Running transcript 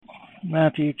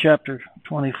Matthew chapter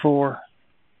 24.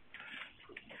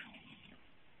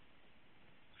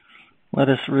 Let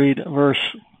us read verse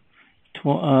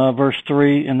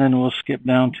 3, and then we'll skip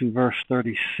down to verse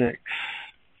 36.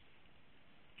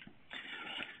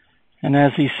 And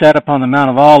as he sat upon the Mount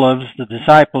of Olives, the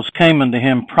disciples came unto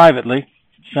him privately,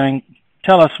 saying,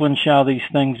 Tell us, when shall these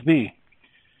things be?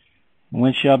 And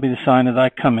when shall be the sign of thy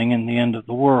coming and the end of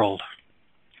the world?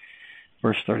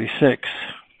 Verse 36.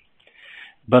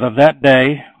 But of that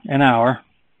day and hour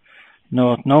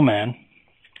knoweth no man,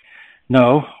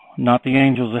 no, not the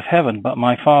angels of heaven, but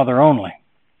my Father only.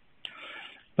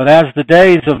 But as the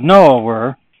days of Noah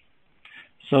were,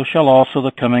 so shall also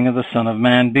the coming of the Son of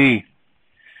Man be.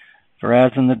 For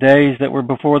as in the days that were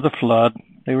before the flood,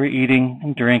 they were eating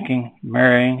and drinking,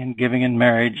 marrying and giving in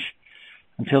marriage,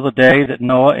 until the day that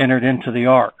Noah entered into the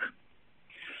ark,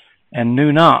 and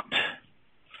knew not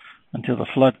until the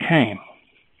flood came,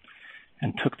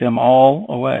 and took them all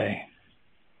away.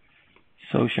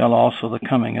 So shall also the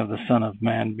coming of the Son of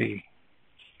Man be.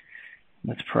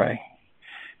 Let's pray.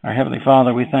 Our Heavenly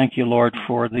Father, we thank you, Lord,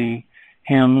 for the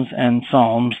hymns and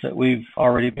psalms that we've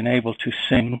already been able to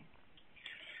sing.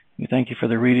 We thank you for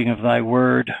the reading of thy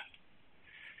word.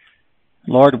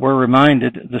 Lord, we're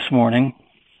reminded this morning,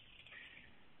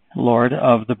 Lord,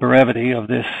 of the brevity of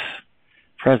this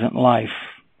present life.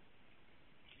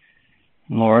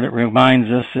 Lord, it reminds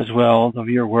us as well of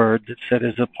your word that said,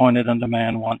 "It is appointed unto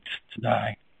man once to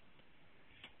die,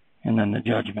 and then the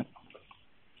judgment."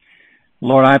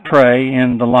 Lord, I pray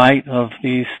in the light of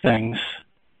these things,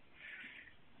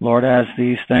 Lord, as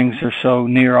these things are so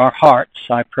near our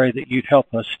hearts, I pray that you'd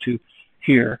help us to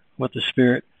hear what the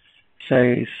Spirit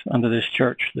says unto this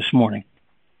church this morning.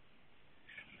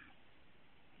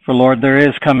 For, Lord, there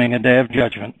is coming a day of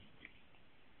judgment.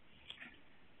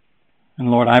 And,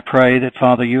 Lord, I pray that,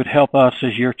 Father, you would help us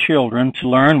as your children to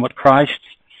learn what Christ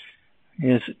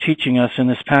is teaching us in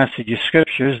this passage of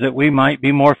Scriptures, that we might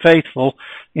be more faithful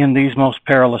in these most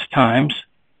perilous times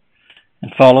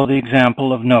and follow the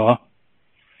example of Noah,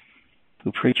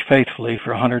 who preached faithfully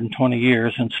for 120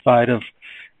 years in spite of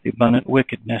the abundant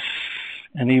wickedness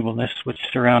and evilness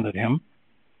which surrounded him.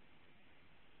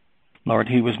 Lord,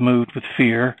 he was moved with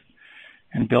fear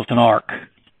and built an ark,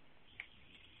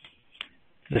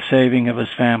 the saving of his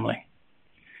family.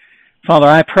 Father,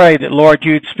 I pray that, Lord,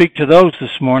 you'd speak to those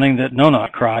this morning that know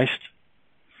not Christ.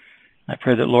 I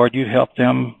pray that, Lord, you'd help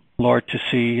them, Lord, to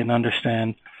see and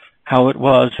understand how it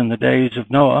was in the days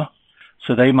of Noah,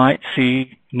 so they might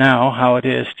see now how it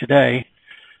is today,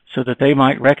 so that they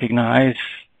might recognize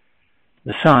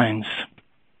the signs.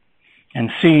 And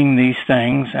seeing these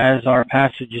things, as our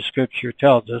passage of Scripture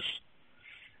tells us,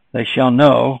 they shall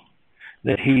know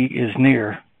that he is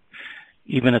near,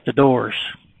 even at the doors.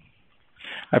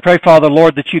 I pray, Father,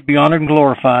 Lord, that you'd be honored and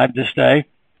glorified this day.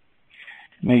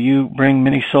 May you bring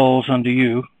many souls unto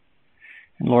you.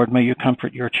 And, Lord, may you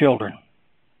comfort your children.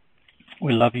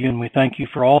 We love you and we thank you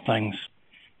for all things.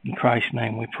 In Christ's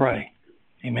name we pray.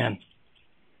 Amen.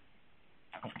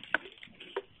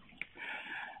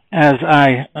 As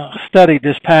I studied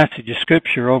this passage of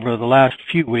Scripture over the last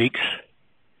few weeks,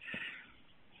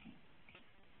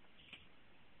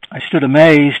 I stood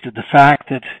amazed at the fact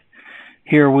that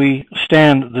here we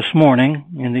stand this morning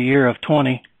in the year of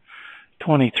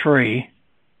 2023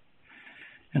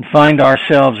 and find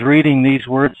ourselves reading these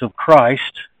words of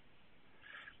Christ,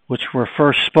 which were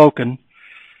first spoken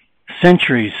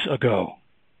centuries ago,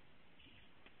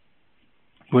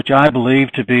 which I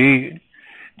believe to be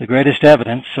the greatest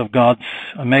evidence of God's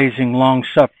amazing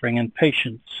long-suffering and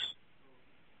patience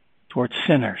towards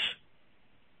sinners.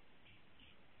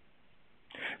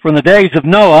 For in the days of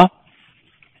Noah,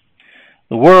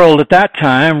 the world at that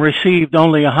time received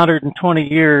only 120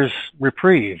 years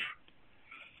reprieve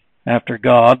after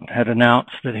God had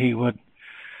announced that he would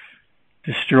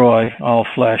destroy all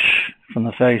flesh from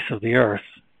the face of the earth.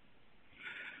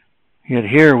 Yet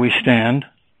here we stand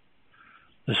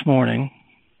this morning,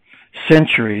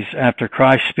 centuries after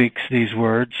Christ speaks these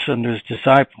words unto his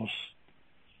disciples,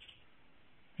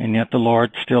 and yet the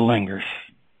Lord still lingers.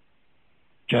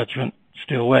 Judgment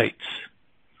still waits.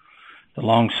 The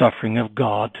long-suffering of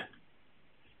God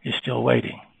is still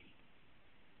waiting.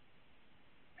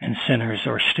 And sinners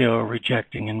are still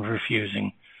rejecting and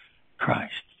refusing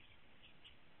Christ.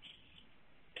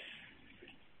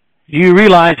 Do you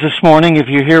realize this morning, if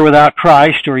you're here without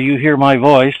Christ, or you hear my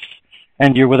voice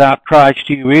and you're without Christ,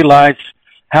 do you realize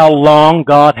how long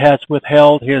God has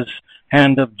withheld his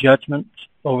hand of judgment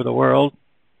over the world?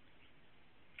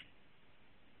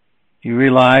 You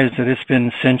realize that it's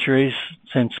been centuries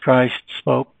since Christ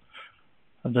spoke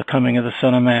of the coming of the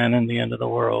Son of Man and the end of the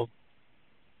world.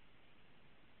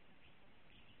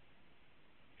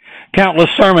 Countless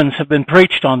sermons have been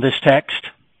preached on this text.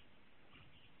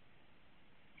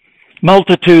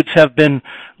 Multitudes have been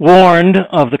warned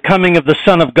of the coming of the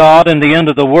Son of God and the end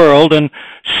of the world, and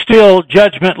still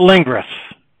judgment lingereth,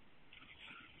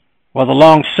 while the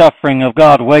long suffering of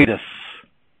God waiteth,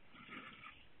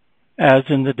 as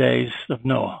in the days of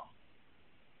Noah.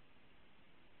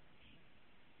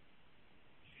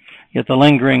 Yet the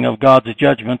lingering of God's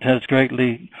judgment has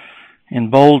greatly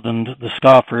emboldened the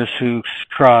scoffers who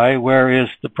cry, "Where is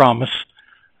the promise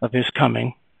of his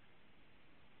coming?"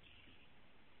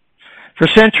 For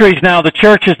centuries now, the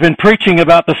church has been preaching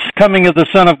about the coming of the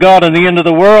Son of God and the end of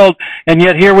the world, and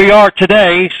yet here we are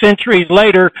today, centuries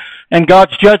later, and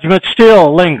God's judgment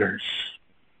still lingers.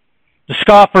 The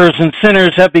scoffers and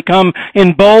sinners have become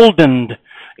emboldened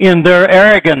in their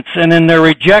arrogance and in their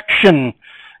rejection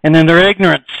and in their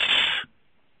ignorance.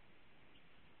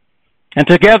 And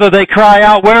together they cry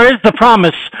out, "Where is the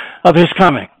promise of his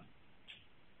coming?"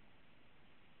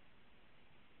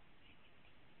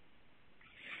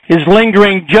 His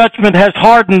lingering judgment has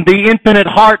hardened the infinite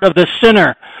heart of the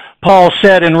sinner, Paul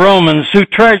said in Romans, who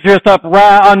treasureth up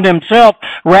unto himself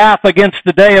wrath against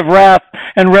the day of wrath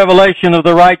and revelation of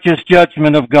the righteous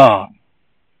judgment of God.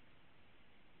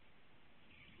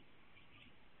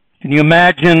 Can you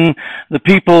imagine the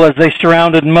people as they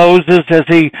surrounded Moses as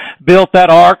he built that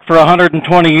ark for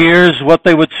 120 years, what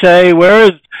they would say? "Where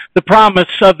is the promise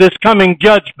of this coming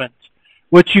judgment,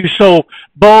 which you so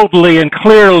boldly and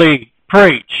clearly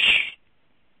preach?"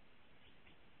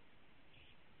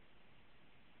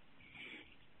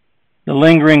 The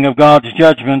lingering of God's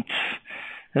judgment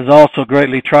has also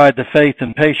greatly tried the faith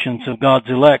and patience of God's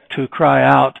elect, who cry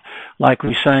out, like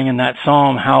we sang in that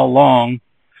psalm, "How long,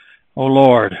 O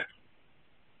Lord?"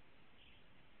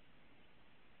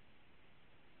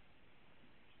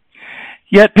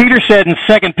 Yet Peter said in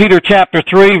 2 Peter chapter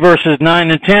 3, verses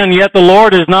 9 and 10, "Yet the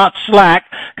Lord is not slack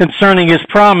concerning his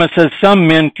promise, as some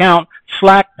men count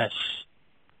slackness,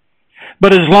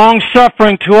 but is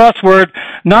long-suffering to usward,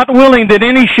 not willing that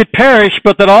any should perish,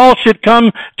 but that all should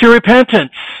come to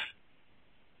repentance."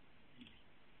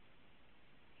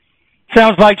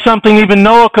 Sounds like something even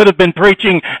Noah could have been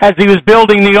preaching as he was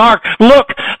building the ark.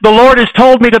 "Look, the Lord has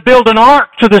told me to build an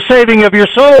ark to the saving of your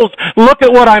souls. Look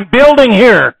at what I'm building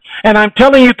here. And I'm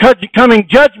telling you, coming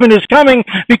judgment is coming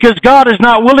because God is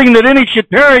not willing that any should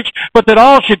perish, but that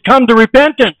all should come to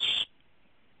repentance."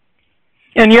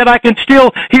 And yet I can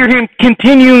still hear him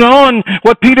continuing on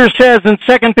what Peter says in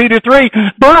 2 Peter 3,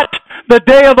 "But the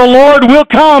day of the Lord will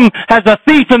come as a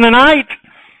thief in the night,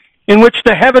 in which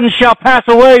the heavens shall pass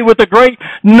away with a great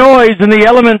noise, and the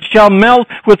elements shall melt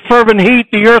with fervent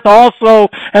heat, the earth also,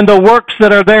 and the works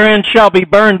that are therein shall be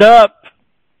burned up."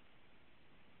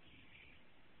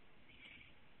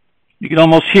 You can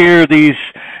almost hear these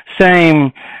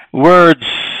same words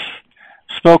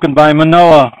spoken by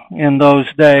Manoah in those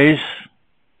days,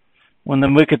 when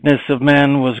the wickedness of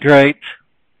men was great,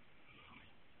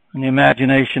 and the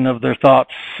imagination of their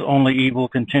thoughts only evil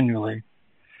continually,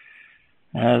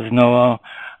 as Noah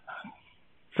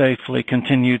faithfully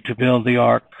continued to build the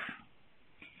ark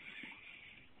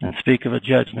and speak of a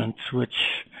judgment which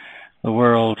the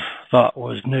world thought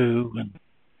was new and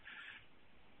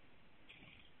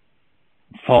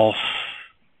false.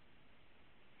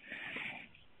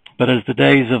 But as the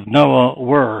days of Noah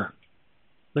were,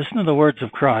 listen to the words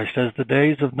of Christ, as the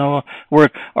days of Noah were.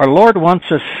 Our Lord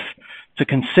wants us to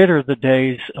consider the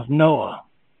days of Noah.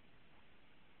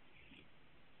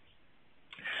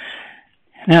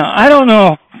 Now, I don't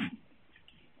know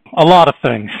a lot of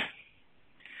things,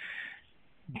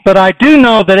 but I do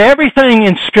know that everything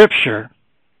in Scripture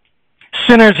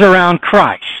centers around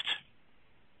Christ.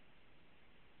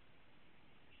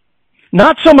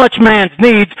 Not so much man's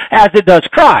needs as it does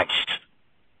Christ.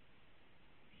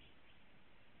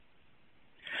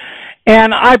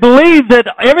 And I believe that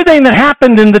everything that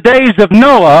happened in the days of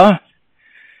Noah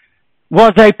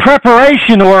was a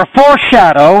preparation or a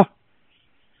foreshadow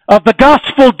of the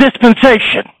gospel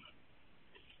dispensation.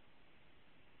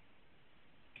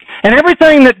 And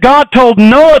everything that God told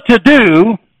Noah to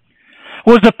do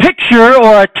was a picture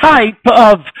or a type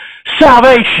of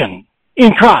salvation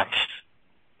in Christ.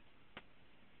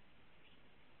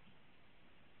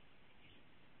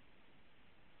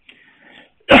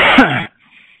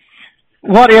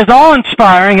 What is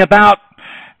awe-inspiring about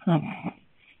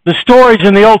the stories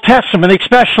in the Old Testament,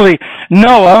 especially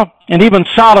Noah and even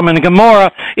Sodom and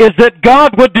Gomorrah, is that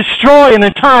God would destroy an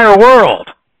entire world.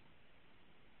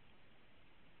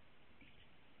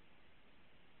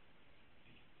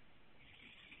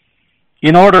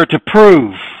 In order to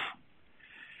prove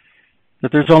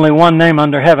that there's only one name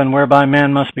under heaven whereby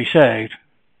man must be saved.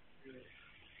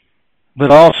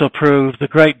 but also prove the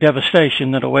great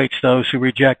devastation that awaits those who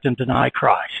reject and deny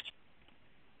Christ.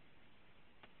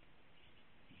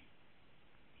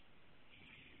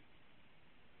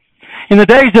 In the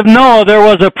days of Noah, there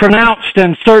was a pronounced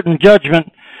and certain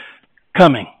judgment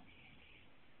coming.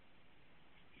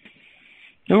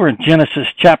 We're in Genesis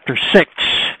chapter 6.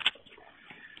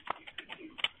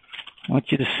 I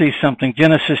want you to see something.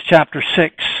 Genesis chapter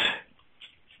 6.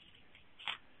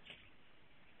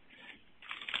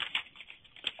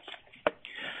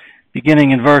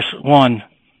 Beginning in verse 1. And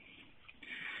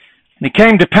it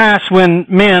came to pass when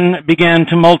men began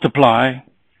to multiply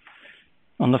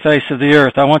on the face of the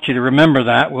earth. I want you to remember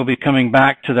that. We'll be coming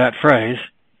back to that phrase.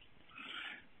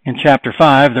 In chapter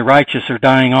 5, the righteous are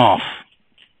dying off.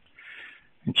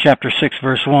 In chapter 6,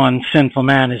 verse 1, sinful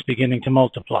man is beginning to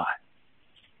multiply.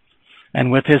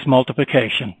 And with his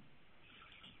multiplication,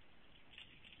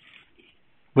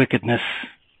 wickedness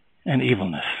and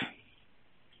evilness.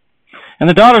 And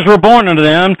the daughters were born unto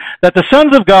them, that the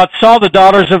sons of God saw the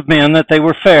daughters of men, that they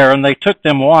were fair, and they took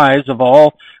them wives of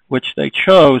all which they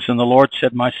chose. And the Lord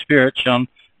said, My spirit shall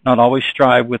not always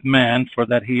strive with man, for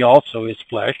that he also is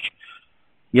flesh.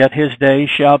 Yet his days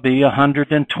shall be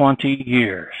 120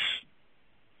 years.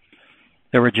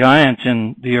 There were giants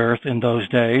in the earth in those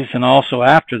days, and also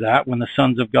after that, when the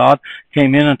sons of God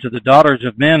came in unto the daughters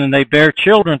of men, and they bare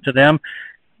children to them,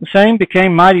 the same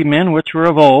became mighty men which were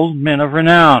of old, men of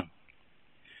renown.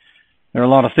 There are a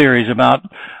lot of theories about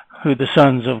who the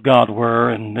sons of God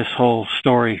were in this whole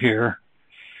story here.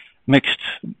 Mixed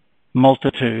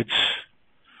multitudes.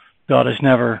 God is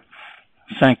never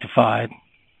sanctified,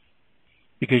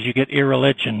 because you get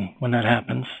irreligion when that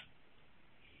happens.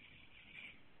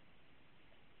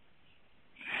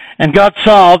 And God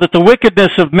saw that the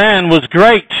wickedness of man was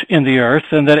great in the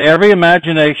earth, and that every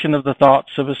imagination of the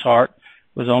thoughts of his heart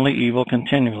was only evil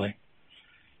continually.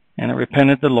 And it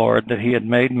repented the Lord that he had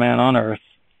made man on earth.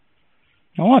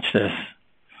 Now watch this.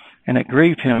 And it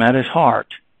grieved him at his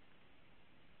heart.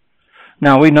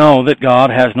 Now we know that God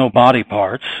has no body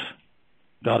parts.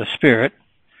 God is spirit.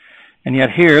 And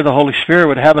yet here the Holy Spirit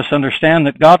would have us understand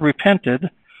that God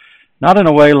repented, not in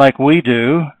a way like we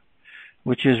do,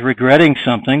 which is regretting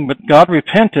something, but God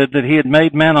repented that he had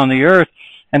made man on the earth,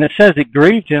 and it says it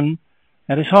grieved him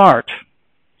at his heart.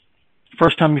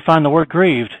 First time you find the word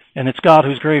grieved, and it's God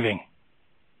who's grieving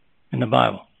in the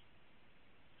Bible.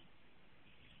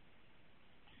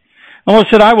 The Lord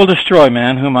said, I will destroy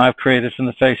man, whom I have created from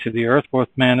the face of the earth, both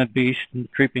man and beast, and the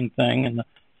creeping thing, and the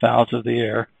fowls of the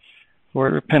air, for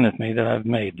it repenteth me that I have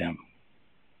made them.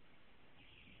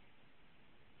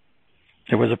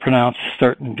 There was a pronounced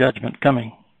certain judgment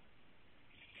coming.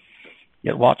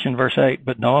 Yet watch in verse 8,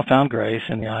 but Noah found grace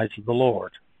in the eyes of the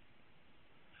Lord.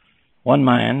 One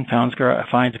man finds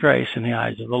grace in the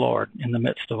eyes of the Lord in the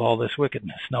midst of all this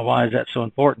wickedness. Now, why is that so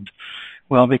important?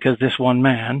 Well, because this one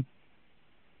man,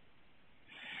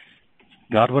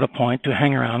 God would appoint to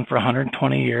hang around for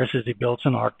 120 years as he builds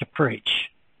an ark to preach.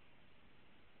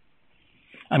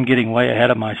 I'm getting way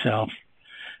ahead of myself,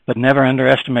 but never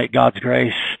underestimate God's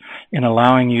grace in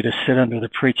allowing you to sit under the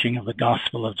preaching of the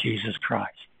gospel of Jesus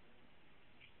Christ.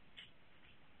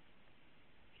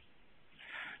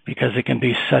 Because it can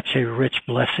be such a rich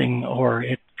blessing, or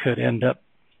it could end up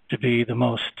to be the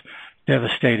most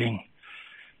devastating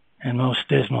and most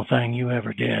dismal thing you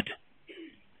ever did.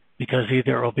 Because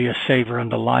either it will be a savor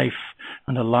unto life,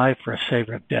 or a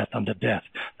savor of death unto death.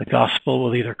 The gospel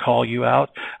will either call you out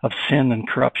of sin and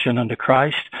corruption unto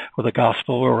Christ, or the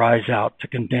gospel will rise up to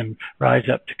condemn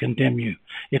you.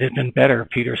 It had been better,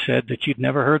 Peter said, that you'd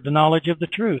never heard the knowledge of the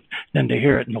truth than to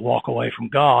hear it and to walk away from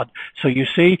God. So you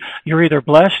see, you're either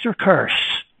blessed or cursed.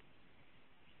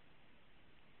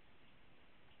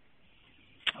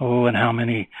 Oh, and how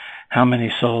many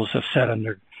souls have sat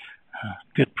under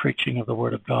good preaching of the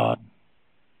Word of God,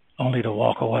 only to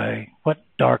walk away. What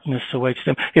darkness awaits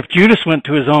them. If Judas went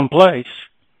to his own place,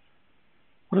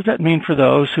 what does that mean for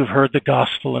those who've heard the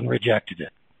gospel and rejected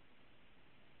it?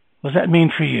 What does that mean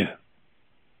for you?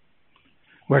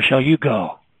 Where shall you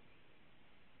go?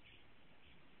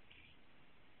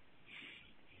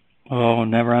 Oh,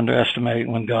 never underestimate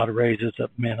when God raises up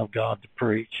men of God to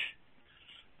preach.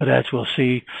 But as we'll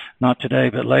see, not today,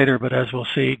 but later, but as we'll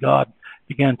see, God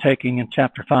began taking in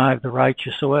chapter 5 the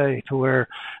righteous away, to where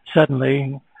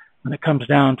suddenly, when it comes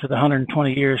down to the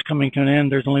 120 years coming to an end,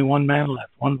 there's only one man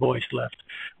left, one voice left.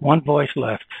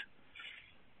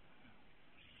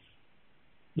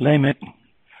 Lamech,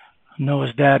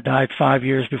 Noah's dad, died 5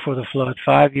 years before the flood.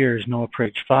 5 years Noah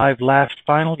preached. 5 last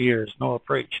final years Noah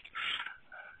preached.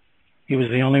 He was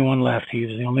the only one left. He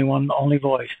was the only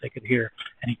voice they could hear.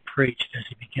 And he preached as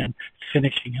he began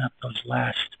finishing up those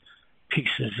last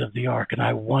pieces of the ark. And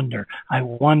I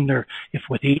wonder if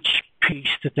with each piece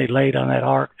that they laid on that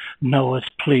ark, Noah's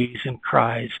pleas and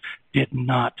cries did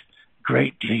not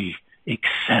greatly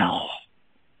excel.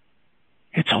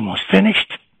 It's almost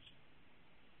finished.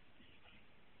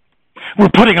 We're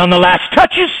putting on the last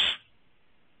touches.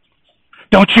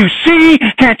 Don't you see?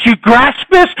 Can't you grasp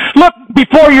this? Look,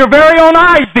 before your very own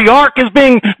eyes, the ark is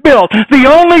being built. The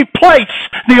only place,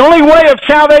 the only way of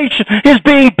salvation is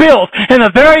being built. And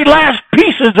the very last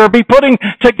pieces are being putting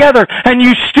together. And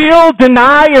you still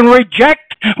deny and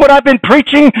reject what I've been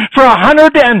preaching for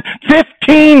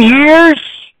 115 years?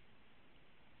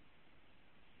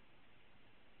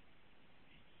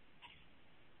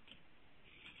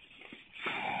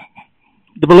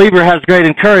 The believer has great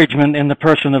encouragement in the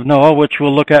person of Noah, which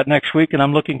we'll look at next week, and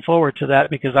I'm looking forward to that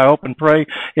because I hope and pray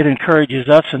it encourages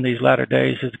us in these latter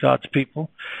days as God's people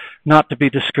not to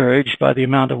be discouraged by the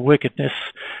amount of wickedness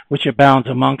which abounds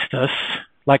amongst us,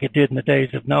 like it did in the days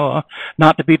of Noah,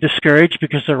 not to be discouraged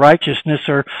because the righteousness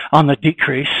are on the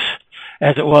decrease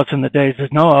as it was in the days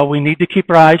of Noah. We need to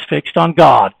keep our eyes fixed on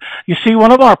God. You see,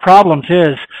 one of our problems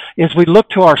is we look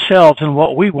to ourselves and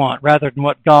what we want rather than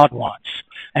what God wants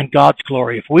and God's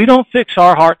glory. If we don't fix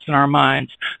our hearts and our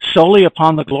minds solely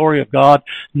upon the glory of God,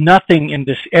 nothing in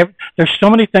this, there's so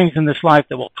many things in this life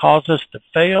that will cause us to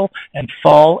fail and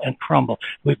fall and crumble.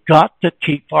 We've got to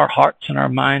keep our hearts and our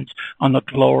minds on the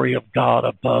glory of God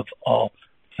above all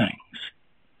things.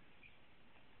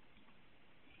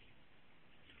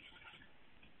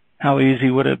 How easy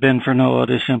would it have been for Noah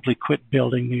to simply quit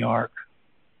building the ark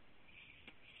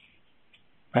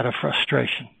out of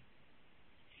frustration?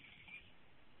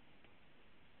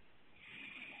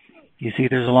 You see,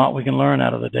 there's a lot we can learn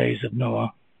out of the days of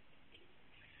Noah.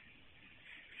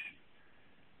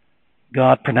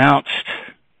 God pronounced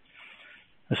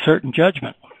a certain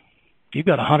judgment. You've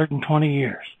got 120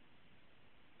 years.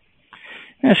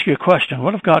 Let me ask you a question.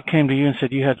 What if God came to you and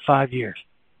said you had 5 years?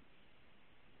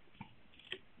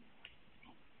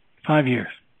 5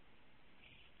 years.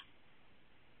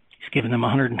 He's given them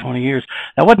 120 years.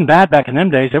 That wasn't bad back in them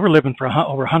days. They were living for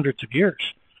over hundreds of years.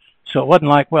 So it wasn't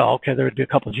like, well, okay, there would be a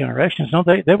couple of generations. No,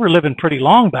 they were living pretty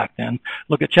long back then.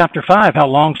 Look at chapter 5, how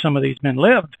long some of these men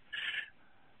lived.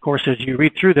 Of course, as you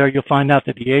read through there, you'll find out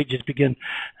that the ages begin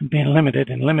being limited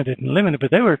and limited and limited.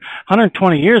 But they were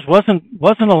 120 years wasn't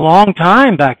a long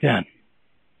time back then.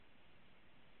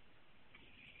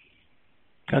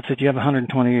 God said, you have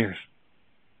 120 years.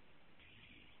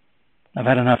 I've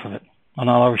had enough of it. I'll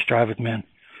not always strive with men.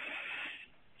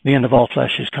 The end of all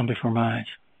flesh has come before my eyes.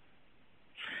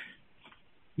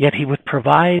 Yet he would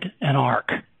provide an ark.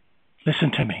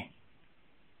 Listen to me.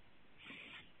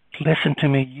 Listen to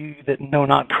me, you that know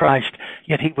not Christ.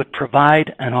 Yet he would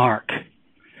provide an ark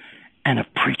and a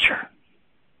preacher.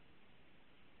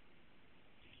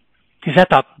 Is that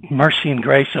the mercy and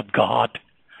grace of God?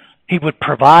 He would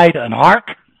provide an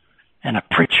ark and a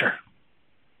preacher.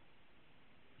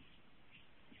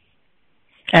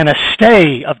 And a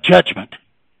stay of judgment.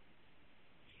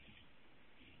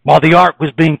 While the ark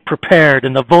was being prepared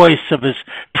and the voice of his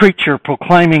preacher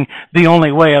proclaiming the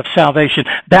only way of salvation.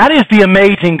 That is the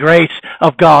amazing grace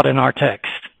of God in our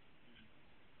text.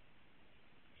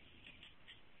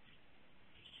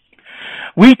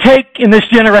 We take in this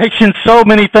generation so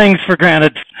many things for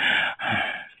granted.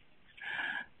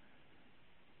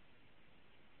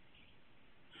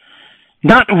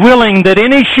 Not willing that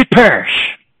any should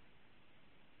perish.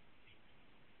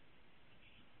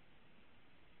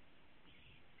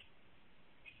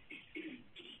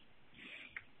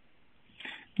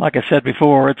 Like I said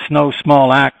before, it's no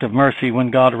small act of mercy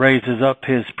when God raises up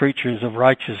his preachers of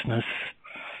righteousness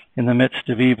in the midst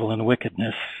of evil and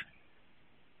wickedness.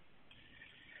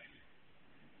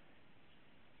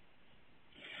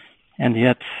 And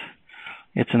yet,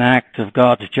 it's an act of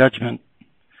God's judgment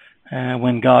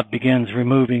when God begins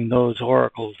removing those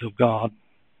oracles of God.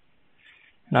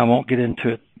 And I won't get into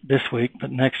it this week,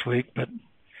 but next week. But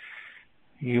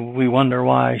we wonder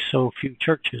why so few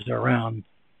churches are around.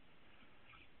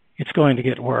 It's going to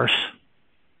get worse.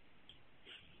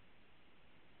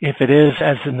 If it is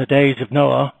as in the days of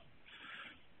Noah,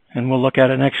 and we'll look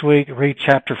at it next week, read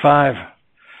chapter 5,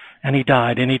 and he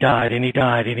died, and he died, and he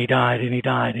died, and he died, and he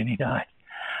died, and he died.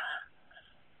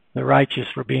 The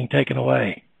righteous were being taken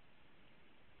away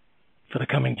for the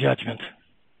coming judgment.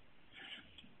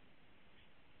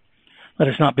 Let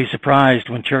us not be surprised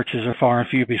when churches are far and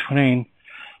few between,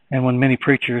 and when many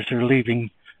preachers are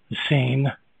leaving the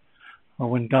scene, or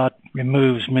when God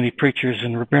removes many preachers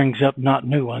and brings up not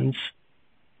new ones.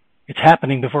 It's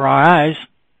happening before our eyes.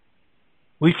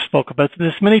 We've spoken about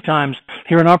this many times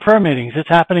here in our prayer meetings. It's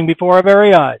happening before our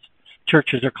very eyes.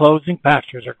 Churches are closing.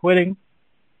 Pastors are quitting.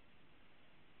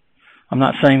 I'm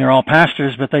not saying they're all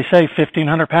pastors, but they say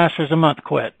 1,500 pastors a month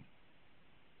quit.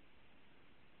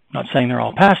 I'm not saying they're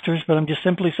all pastors, but I'm just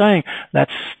simply saying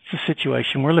that's the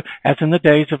situation we're living. As in the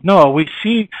days of Noah, we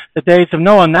see the days of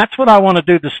Noah, and that's what I want to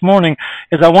do this morning.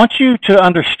 Is I want you to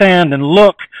understand and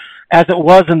look as it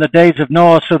was in the days of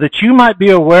Noah, so that you might be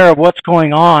aware of what's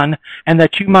going on, and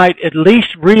that you might at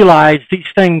least realize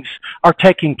these things are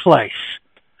taking place.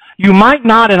 You might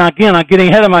not, and again, I'm getting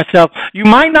ahead of myself, you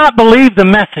might not believe the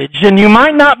message, and you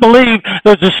might not believe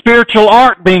there's a spiritual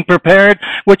ark being prepared,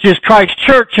 which is Christ's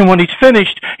church, and when he's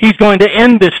finished, he's going to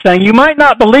end this thing. You might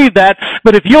not believe that,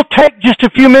 but if you'll take just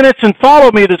a few minutes and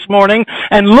follow me this morning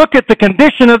and look at the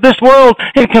condition of this world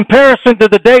in comparison to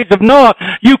the days of Noah,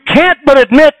 you can't but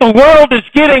admit the world is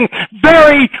getting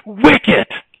very wicked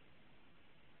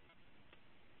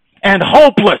and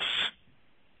hopeless.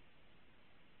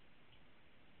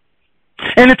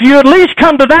 And if you at least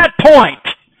come to that point,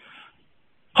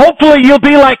 hopefully you'll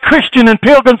be like Christian in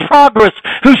Pilgrim's Progress,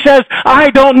 who says,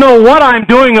 I don't know what I'm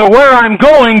doing or where I'm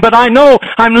going, but I know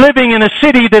I'm living in a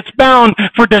city that's bound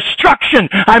for destruction.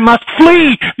 I must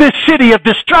flee this city of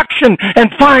destruction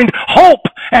and find hope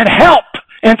and help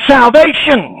and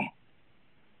salvation.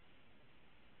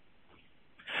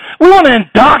 We want to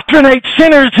indoctrinate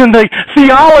sinners in the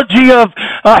theology of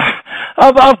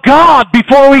God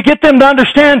before we get them to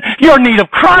understand your need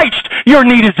of Christ. Your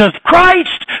need is of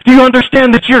Christ. Do you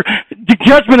understand that the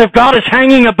judgment of God is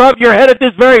hanging above your head at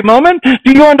this very moment?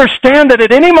 Do you understand that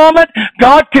at any moment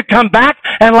God could come back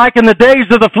and, like in the days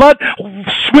of the flood,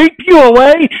 sweep you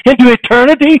away into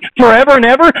eternity forever and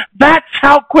ever? That's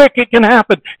how quick it can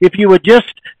happen if you would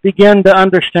just begin to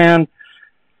understand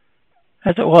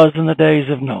as it was in the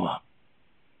days of Noah.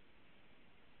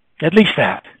 At least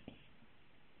that.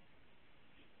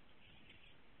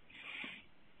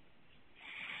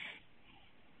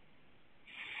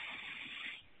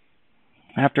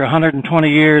 After 120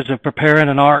 years of preparing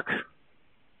an ark,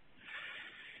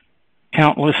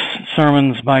 countless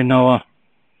sermons by Noah,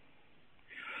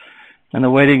 and the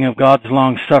waiting of God's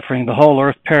long suffering, the whole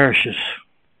earth perishes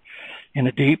in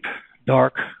a deep,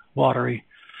 dark, watery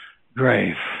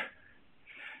grave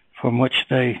from which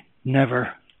they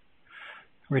never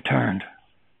returned.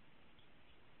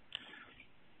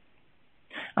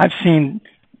 I've seen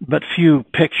but few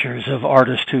pictures of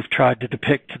artists who've tried to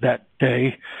depict that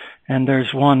day, and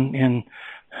there's one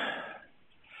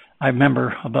I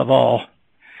remember above all,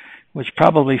 which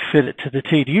probably fit it to the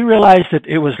T. Do you realize that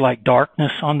it was like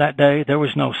darkness on that day? There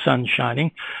was no sun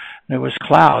shining. There was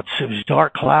clouds. It was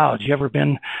dark clouds. You ever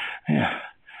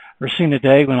seen a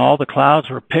day when all the clouds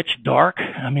were pitch dark?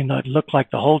 I mean, it looked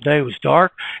like the whole day was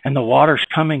dark, and the water's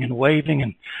coming and waving,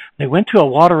 and they went to a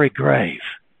watery grave.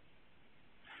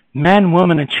 Man,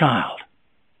 woman, and child.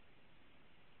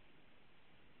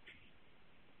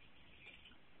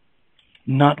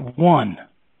 Not one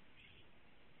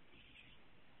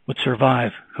would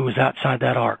survive who was outside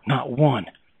that ark. Not one.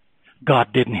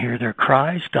 God didn't hear their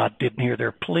cries. God didn't hear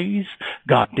their pleas.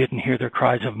 God didn't hear their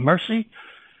cries of mercy.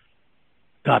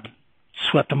 God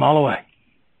swept them all away.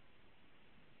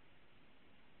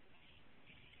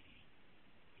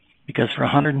 Because for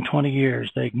 120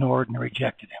 years they ignored and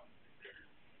rejected him.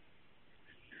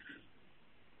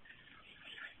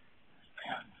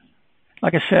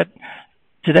 Like I said,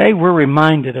 today we're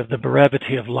reminded of the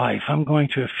brevity of life. I'm going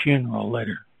to a funeral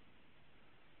later.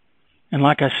 And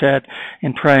like I said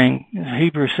in praying,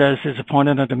 Hebrews says it's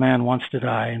appointed unto man once to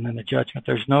die, and then the judgment.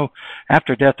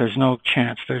 After death, there's no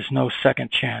chance. There's no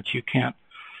second chance. You can't.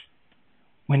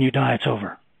 When you die, it's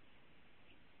over.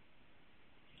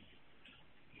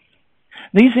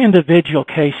 These individual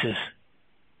cases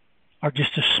are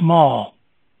just a small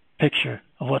picture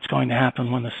of what's going to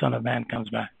happen when the Son of Man comes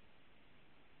back.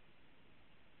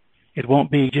 It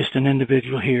won't be just an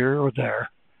individual here or there.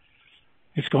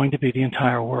 It's going to be the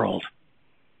entire world,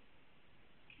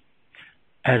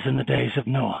 as in the days of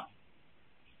Noah.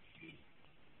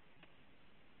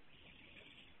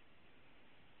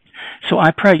 So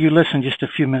I pray you listen just a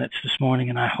few minutes this morning,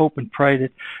 and I hope and pray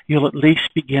that you'll at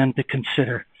least begin to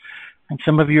consider. And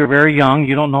some of you are very young.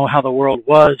 You don't know how the world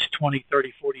was 20,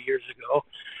 30, 40 years ago,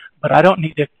 but I don't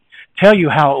need to tell you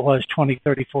how it was 20,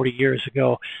 30, 40 years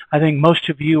ago. I think most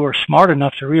of you are smart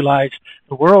enough to realize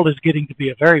the world is getting to be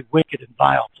a very wicked and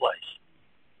vile place,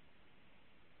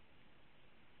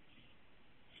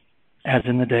 as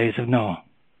in the days of Noah.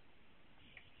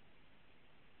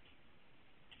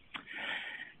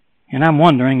 And I'm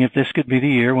wondering if this could be the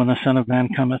year when the Son of Man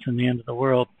cometh in the end of the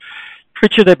world.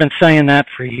 Preacher, they've been saying that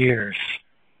for years.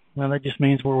 Well, that just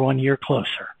means we're 1 year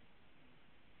closer.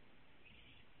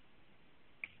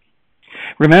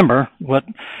 Remember what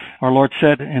our Lord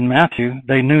said in Matthew,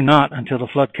 they knew not until the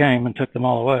flood came and took them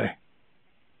all away.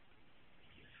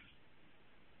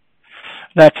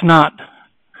 That's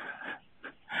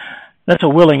a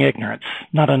willing ignorance,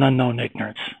 not an unknown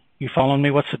ignorance. You following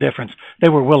me? What's the difference? They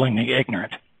were willingly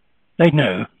ignorant. They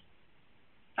knew.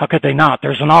 How could they not?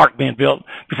 There's an ark being built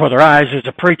before their eyes. There's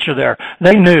a preacher there.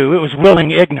 They knew. It was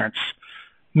willing ignorance.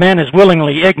 Man is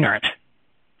willingly ignorant.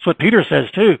 That's what Peter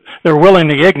says too. They're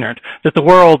willingly ignorant. That the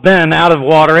world then out of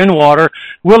water, in water,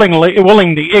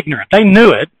 willingly ignorant. They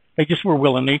knew it. They just were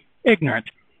willingly ignorant.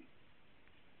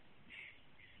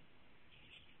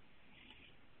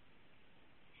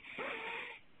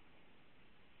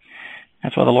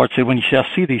 That's why the Lord said, when you shall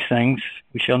see these things,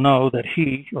 we shall know that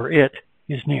he or it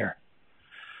is near.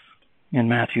 In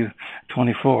Matthew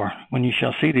 24, when you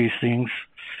shall see these things,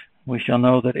 we shall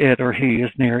know that it or he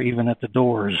is near, even at the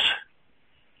doors,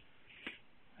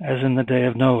 as in the day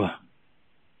of Noah.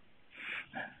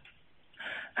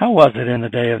 How was it in the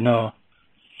day of Noah?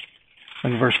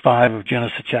 In verse 5 of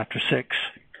Genesis chapter 6.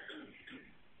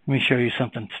 Let me show you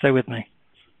something. Stay with me.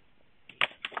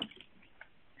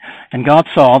 And God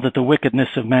saw that the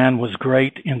wickedness of man was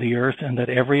great in the earth, and that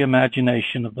every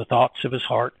imagination of the thoughts of his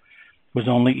heart was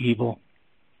only evil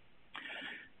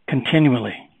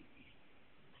continually.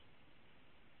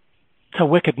 That's how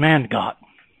wicked man got.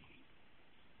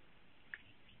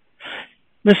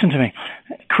 Listen to me.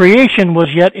 Creation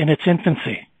was yet in its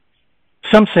infancy.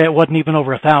 Some say it wasn't even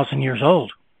over 1,000 years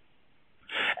old.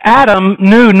 Adam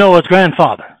knew Noah's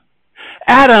grandfather.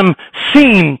 Adam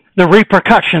seen the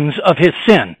repercussions of his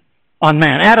sin on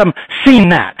man. Adam seen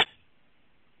that.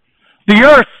 The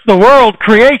earth, the world,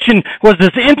 creation was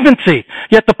its infancy.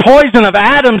 Yet the poison of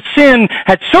Adam's sin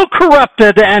had so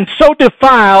corrupted and so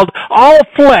defiled all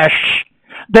flesh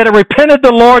that it repented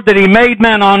the Lord that he made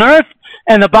man on earth.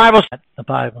 And the Bible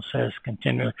says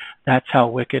continually, that's how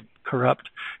wicked, corrupt,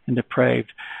 and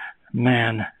depraved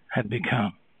man had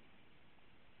become.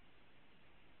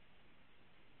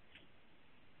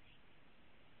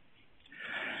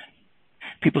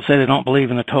 People say they don't believe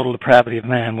in the total depravity of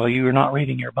man. Well, you are not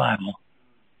reading your Bible.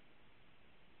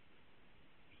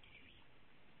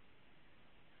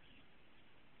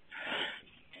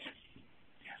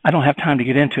 I don't have time to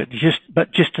get into it,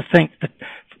 but just to think that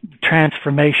the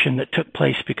transformation that took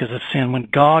place because of sin. When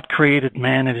God created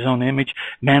man in his own image,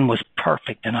 man was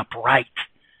perfect and upright.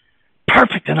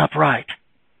 Perfect and upright.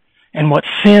 And what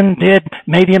sin did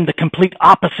made him the complete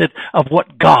opposite of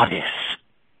what God is.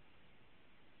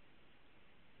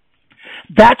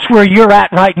 That's where you're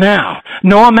at right now.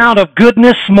 No amount of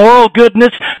goodness, moral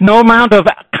goodness, no amount of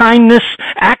kindness,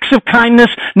 acts of kindness,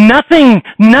 nothing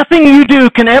you do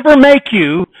can ever make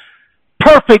you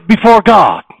perfect before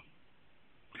God.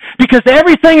 Because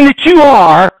everything that you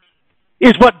are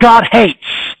is what God hates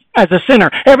as a sinner.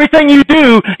 Everything you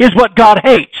do is what God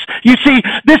hates. You see,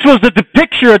 this was a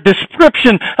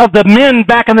description of the men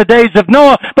back in the days of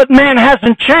Noah, but man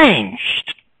hasn't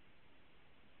changed.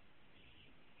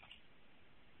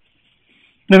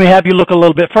 Let me have you look a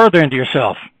little bit further into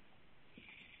yourself.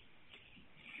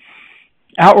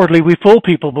 Outwardly, we fool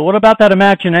people, but what about that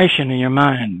imagination in your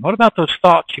mind? What about those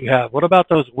thoughts you have? What about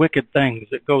those wicked things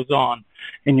that goes on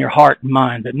in your heart and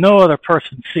mind that no other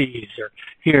person sees or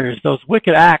hears? Those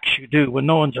wicked acts you do when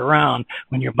no one's around,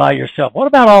 when you're by yourself. What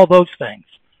about all those things?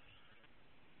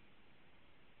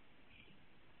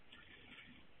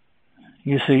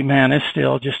 You see, man is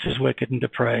still just as wicked and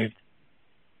depraved.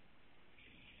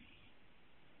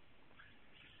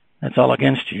 That's all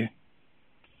against you.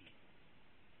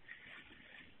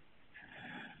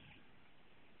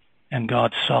 And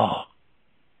God saw.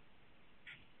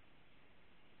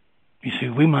 You see,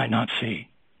 we might not see,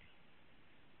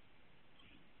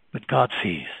 but God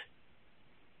sees.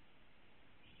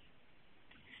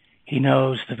 He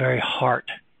knows the very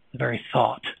heart, the very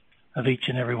thought of each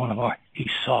and every one of our. He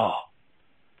saw.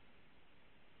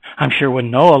 I'm sure when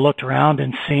Noah looked around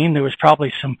and seen, there was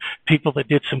probably some people that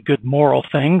did some good moral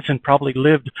things and probably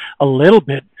lived a little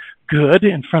bit good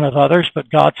in front of others, but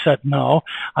God said, no,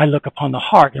 I look upon the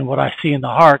heart, and what I see in the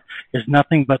heart is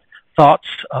nothing but thoughts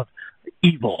of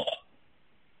evil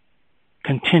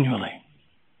continually.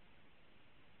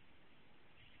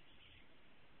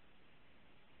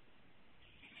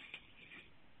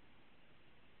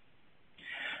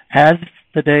 As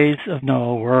the days of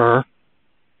Noah were,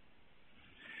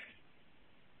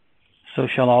 so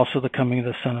shall also the coming of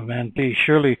the Son of Man be.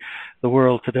 Surely the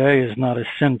world today is not as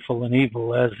sinful and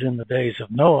evil as in the days of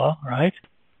Noah, right?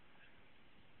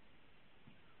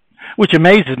 Which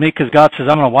amazes me, because God says,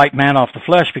 I'm going to wipe man off the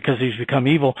flesh because he's become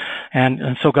evil.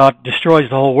 And so God destroys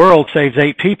the whole world, saves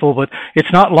 8 people. But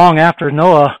it's not long after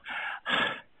Noah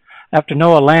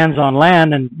lands on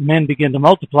land and men begin to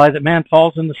multiply that man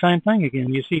falls in the same thing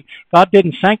again. You see, God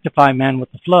didn't sanctify man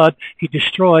with the flood. He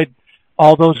destroyed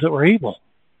all those that were evil.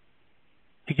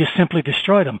 He just simply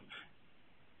destroyed them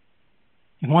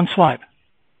in one swipe.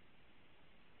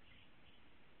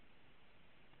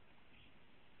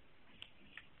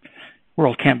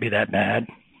 World can't be that bad,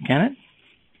 can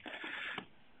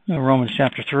it? Romans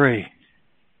chapter 3.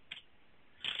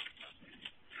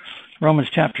 Romans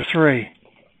chapter 3,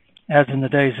 as in the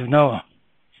days of Noah.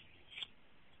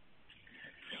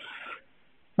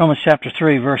 Romans chapter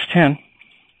 3, verse 10.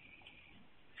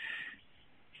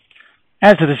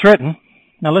 As it is written,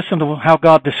 now listen to how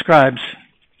God describes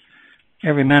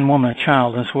every man, woman, and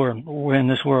child in this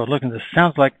world. Look at this.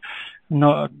 Sounds like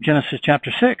Genesis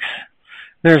chapter 6.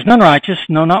 There is none righteous,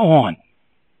 no, not one.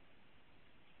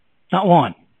 Not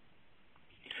one.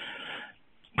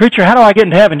 Preacher, how do I get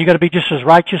into heaven? You got to be just as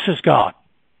righteous as God.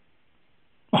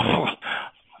 Oh,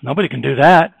 nobody can do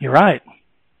that. You're right.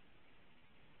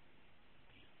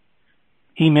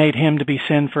 He made him to be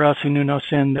sin for us who knew no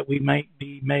sin, that we might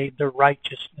be made the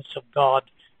righteousness of God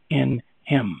in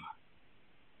him.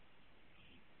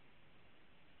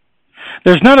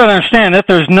 There's none that understand it.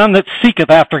 There's none that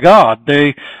seeketh after God.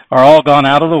 They are all gone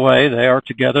out of the way. They are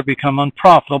together become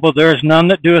unprofitable. There is none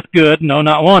that doeth good, no,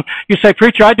 not one. You say,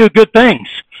 preacher, I do good things.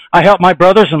 I help my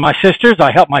brothers and my sisters.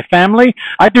 I help my family.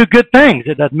 I do good things.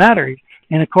 It doesn't matter.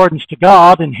 In accordance to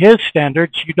God and his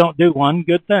standards, you don't do one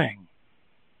good thing.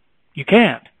 You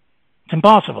can't. It's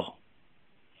impossible.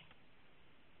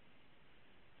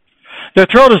 Their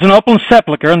throat is an open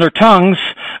sepulchre, and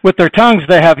with their tongues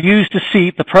they have used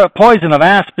deceit. The poison of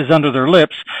asp is under their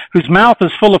lips, whose mouth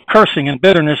is full of cursing and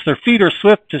bitterness. Their feet are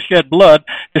swift to shed blood.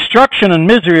 Destruction and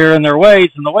misery are in their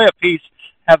ways, and the way of peace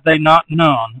have they not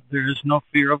known. There is no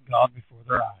fear of God before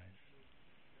their eyes.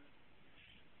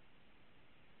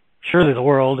 Surely the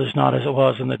world is not as it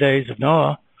was in the days of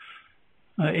Noah.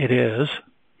 It is.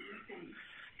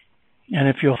 And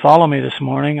if you'll follow me this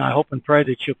morning, I hope and pray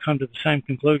that you'll come to the same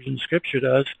conclusion Scripture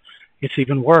does. It's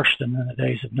even worse than in the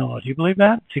days of Noah. Do you believe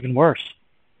that? It's even worse.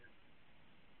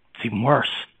 It's even worse.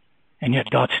 And yet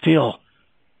God still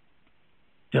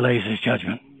delays his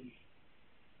judgment.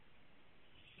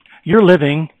 You're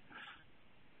living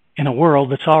in a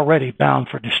world that's already bound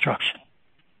for destruction.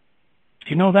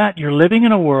 Do you know that? You're living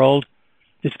in a world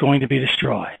that's going to be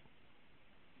destroyed.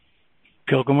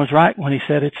 Pilgrim was right when he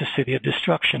said it's a city of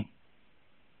destruction.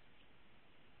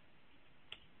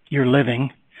 You're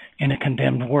living in a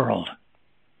condemned world.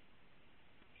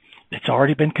 It's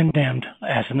already been condemned,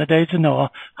 as in the days of Noah,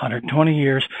 120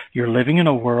 years. You're living in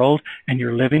a world, and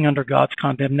you're living under God's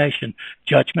condemnation.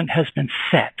 Judgment has been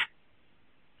set.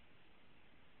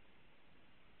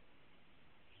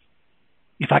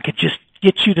 If I could just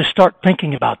get you to start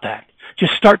thinking about that.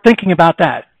 Just start thinking about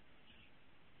that.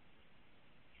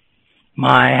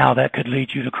 My, how that could lead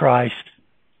you to Christ.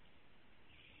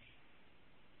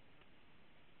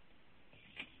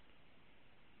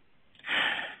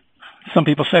 Some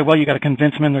people say, well, you got to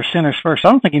convince men they're sinners first.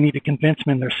 I don't think you need to convince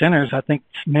men they're sinners. I think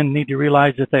men need to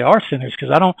realize that they are sinners,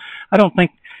 because I don't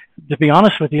think, to be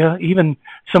honest with you, even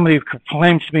somebody who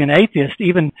claims to be an atheist,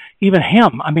 even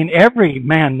him, I mean, every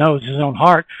man knows his own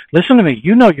heart. Listen to me.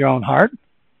 You know your own heart.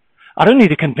 I don't need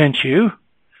to convince you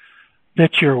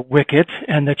that you're wicked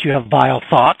and that you have vile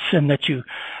thoughts and that you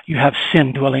have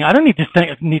sin dwelling. I don't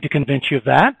need to convince you of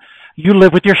that. You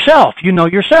live with yourself. You know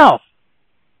yourself.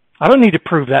 I don't need to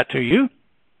prove that to you.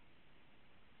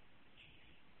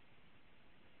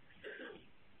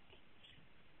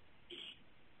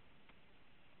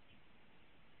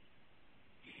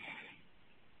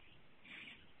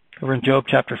 Over in Job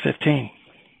chapter 15,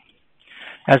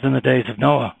 as in the days of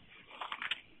Noah.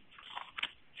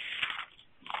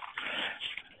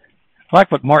 I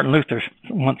like what Martin Luther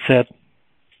once said.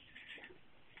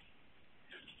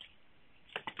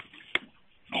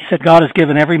 He said, God has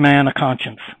given every man a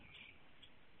conscience.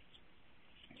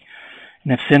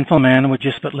 And if sinful man would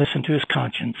just but listen to his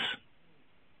conscience,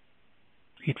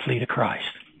 he'd flee to Christ.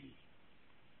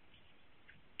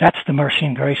 That's the mercy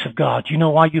and grace of God. Do you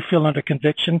know why you feel under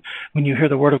conviction when you hear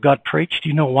the Word of God preached? Do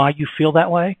you know why you feel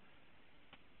that way?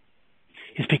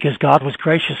 It's because God was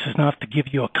gracious enough to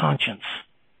give you a conscience.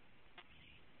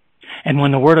 And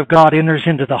when the Word of God enters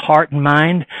into the heart and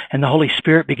mind and the Holy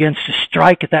Spirit begins to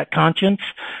strike at that conscience,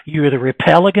 you either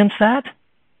repel against that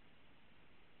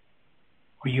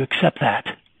or you accept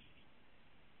that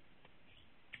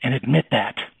and admit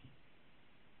that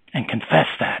and confess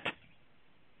that.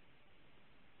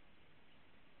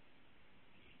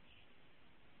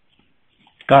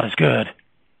 God is good.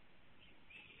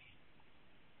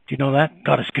 Do you know that?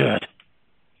 God is good.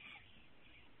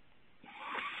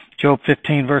 Job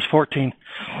 15, verse 14.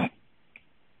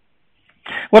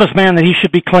 What is man that he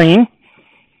should be clean?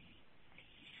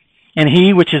 And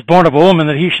he which is born of a woman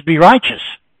that he should be righteous?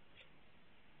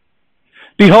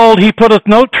 Behold, he putteth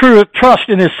no true trust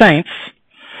in his saints.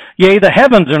 Yea, the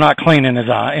heavens are not clean in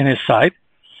his sight.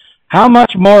 How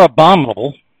much more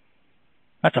abominable,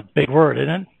 that's a big word, isn't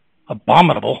it?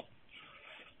 Abominable,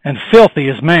 and filthy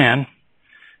is man,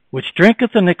 which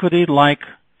drinketh iniquity like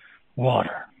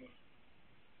water.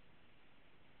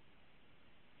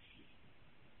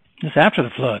 It's after the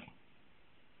flood.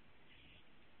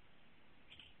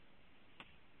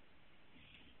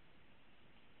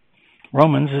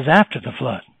 Romans is after the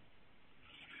flood.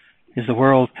 Is the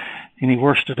world any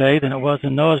worse today than it was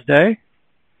in Noah's day?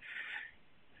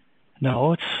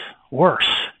 No, it's worse.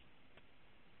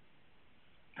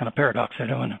 Kind of paradox there,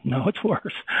 don't it? No, it's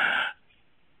worse.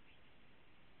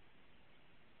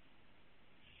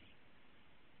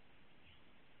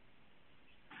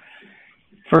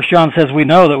 First John says we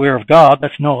know that we are of God.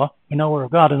 That's Noah. We know we're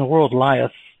of God, and the world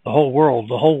lieth. The whole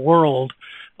world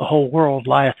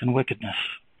lieth in wickedness.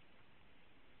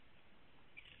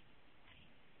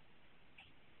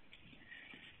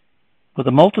 With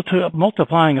the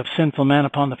multiplying of sinful man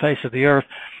upon the face of the earth,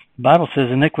 the Bible says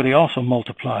iniquity also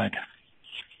multiplied.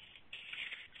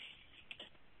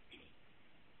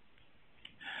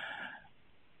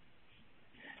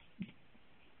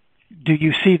 Do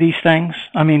you see these things?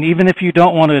 I mean, even if you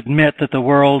don't want to admit that the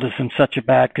world is in such a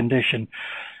bad condition,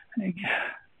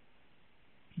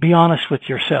 be honest with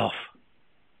yourself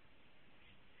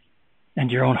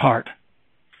and your own heart.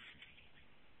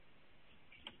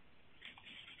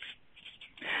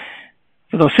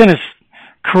 For though sin has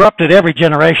corrupted every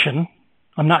generation,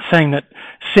 I'm not saying that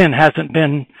sin hasn't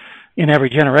been in every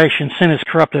generation. Sin has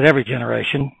corrupted every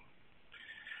generation.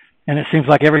 And it seems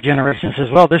like every generation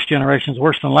says, well, this generation is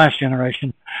worse than last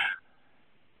generation.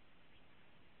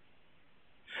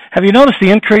 Have you noticed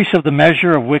the increase of the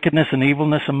measure of wickedness and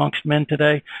evilness amongst men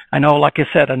today? I know, like I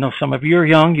said, I know some of you are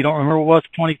young. You don't remember what it was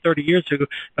 20, 30 years ago.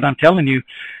 But I'm telling you,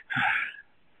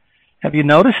 have you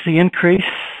noticed the increase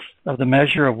of the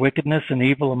measure of wickedness and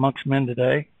evil amongst men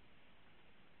today?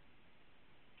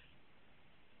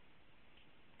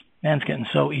 Man's getting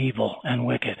so evil and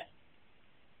wicked.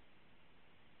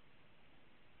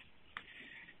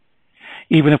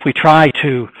 Even if we try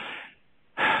to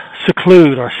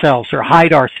seclude ourselves or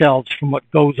hide ourselves from what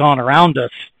goes on around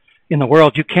us in the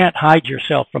world, you can't hide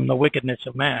yourself from the wickedness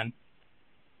of man.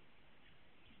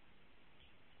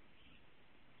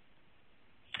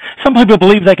 Some people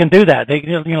believe they can do that. They,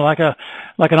 like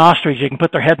an ostrich, they can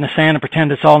put their head in the sand and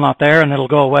pretend it's all not there and it'll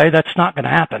go away. That's not going to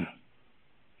happen.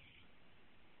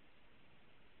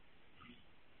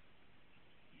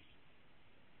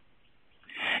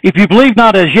 If you believe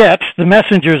not as yet the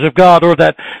messengers of God or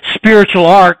that spiritual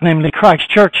ark, namely Christ's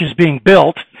church, is being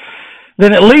built,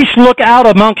 then at least look out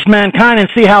amongst mankind and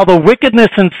see how the wickedness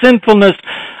and sinfulness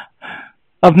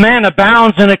of man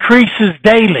abounds and increases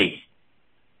daily.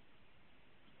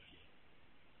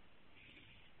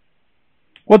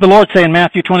 What did the Lord say in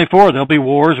Matthew 24? There'll be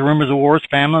wars, rumors of wars,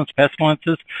 famines,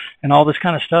 pestilences, and all this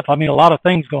kind of stuff. I mean, a lot of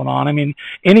things going on. I mean,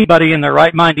 anybody in their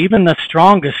right mind, even the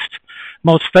strongest,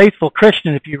 most faithful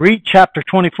Christian, if you read chapter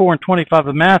 24 and 25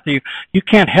 of Matthew, you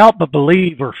can't help but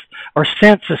believe or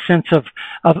sense a sense of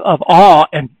awe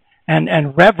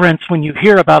and reverence when you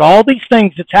hear about all these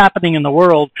things that's happening in the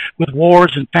world with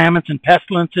wars and famines and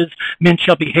pestilences. Men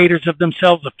shall be haters of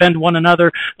themselves, offend one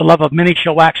another. The love of many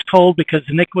shall wax cold because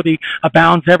iniquity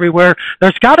abounds everywhere.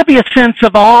 There's got to be a sense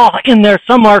of awe in there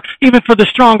somewhere, even for the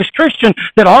strongest Christian,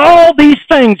 that all these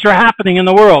things are happening in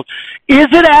the world. Is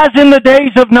it as in the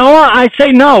days of Noah? I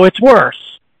say no, it's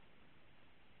worse.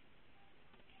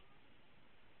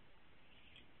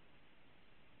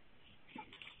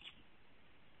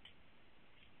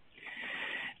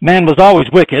 Man was always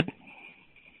wicked.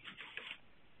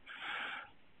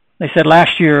 They said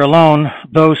last year alone,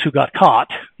 those who got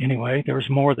caught, anyway, there was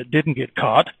more that didn't get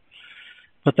caught,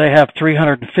 but they have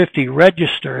 350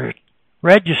 registered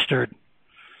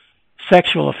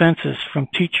sexual offenses from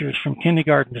teachers from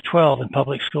kindergarten to 12 in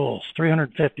public schools.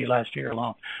 350 last year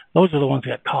alone. Those are the ones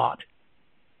that got caught.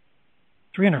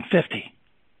 350.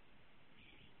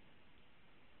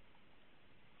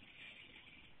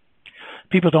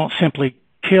 People don't simply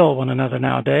kill one another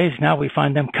nowadays. Now we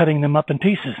find them cutting them up in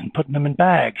pieces and putting them in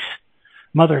bags.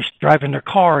 Mothers driving their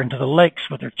car into the lakes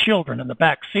with their children in the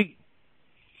back seat.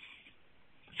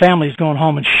 Families going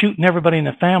home and shooting everybody in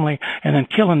the family and then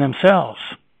killing themselves.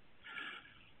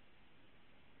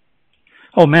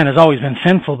 Oh, man has always been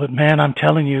sinful, but man, I'm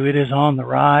telling you, it is on the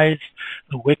rise.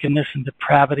 The wickedness and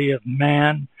depravity of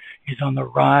man is on the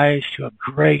rise to a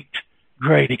great,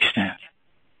 great extent.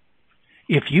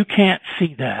 If you can't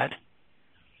see that,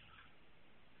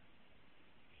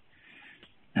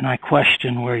 then I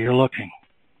question where you're looking.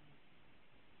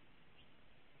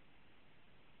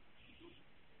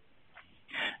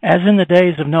 As in the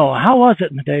days of Noah. How was it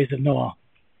in the days of Noah?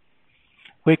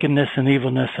 Wickedness and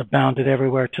evilness abounded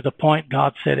everywhere, to the point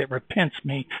God said, it repents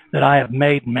me that I have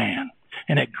made man,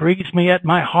 and it grieves me at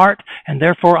my heart, and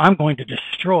therefore I'm going to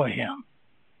destroy him.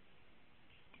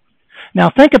 Now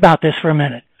think about this for a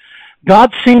minute.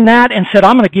 God seen that and said,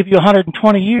 I'm going to give you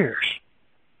 120 years.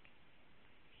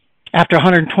 After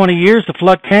 120 years, the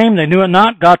flood came. They knew it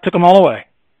not. God took them all away.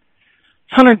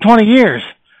 It's 120 years.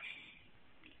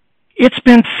 It's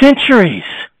been centuries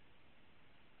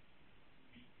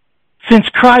since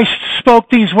Christ spoke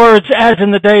these words, as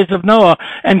in the days of Noah,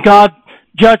 and God's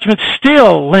judgment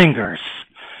still lingers.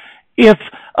 If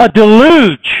a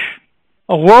deluge,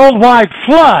 a worldwide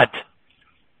flood,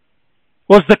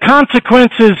 was the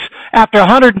consequences after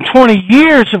 120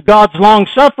 years of God's long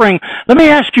suffering, let me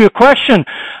ask you a question.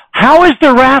 How is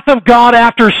the wrath of God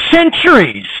after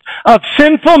centuries of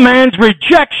sinful man's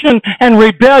rejection and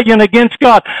rebellion against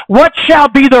God? What shall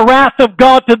be the wrath of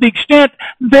God to the extent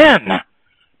then?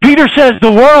 Peter says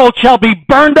the world shall be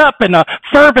burned up in a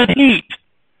fervent heat.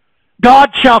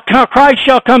 Christ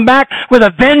shall come back with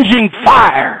avenging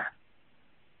fire.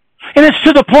 And it's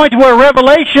to the point where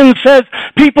Revelation says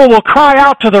people will cry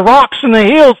out to the rocks and the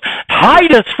hills,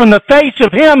 hide us from the face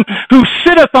of him who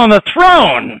sitteth on the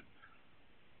throne.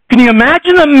 Can you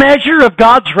imagine the measure of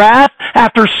God's wrath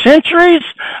after centuries,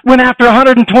 when after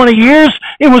 120 years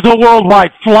it was a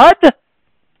worldwide flood?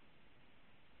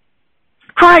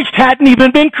 Christ hadn't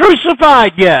even been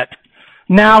crucified yet.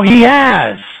 Now he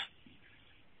has.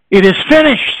 It is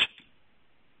finished.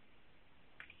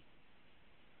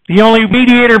 The only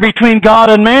mediator between God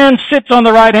and man sits on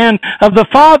the right hand of the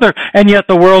Father, and yet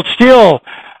the world still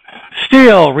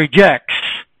rejects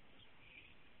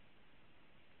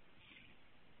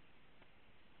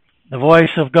the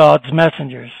voice of God's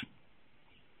messengers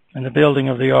in the building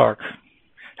of the ark.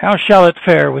 How shall it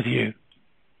fare with you?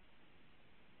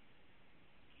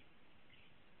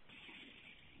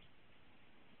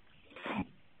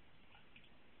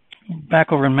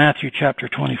 Back over in Matthew chapter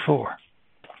 24.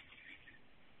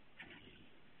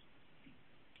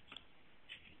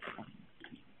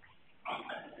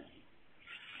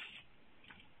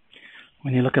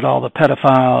 When you look at all the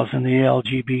pedophiles and the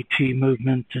LGBT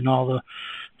movement and all the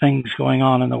things going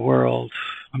on in the world,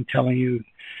 I'm telling you,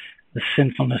 the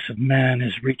sinfulness of man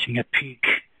is reaching a peak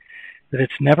that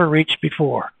it's never reached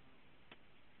before.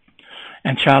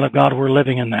 And child of God, we're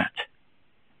living in that.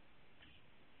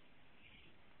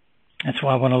 That's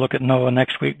why I want to look at Noah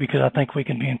next week, because I think we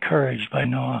can be encouraged by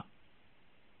Noah.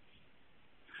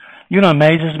 You know what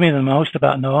amazes me the most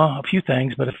about Noah? A few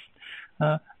things, but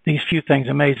these few things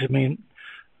amazes me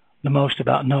the most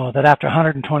about Noah, that after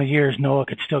 120 years, Noah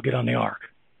could still get on the ark.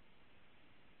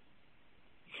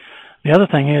 The other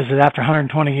thing is that after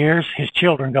 120 years, his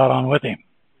children got on with him.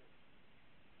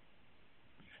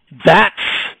 That's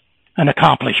an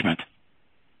accomplishment.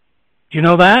 Do you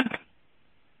know that?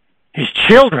 His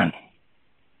children.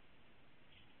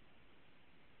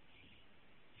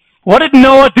 What did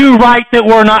Noah do right that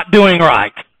we're not doing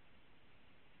right?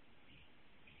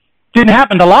 Didn't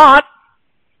happen to Lot.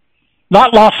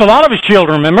 Lot lost a lot of his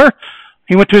children, remember?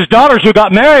 He went to his daughters who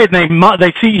got married, and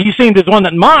he seemed as one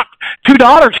that mocked. 2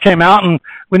 daughters came out, and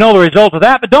we know the result of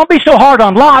that. But don't be so hard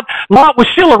on Lot. Lot was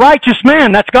still a righteous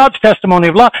man. That's God's testimony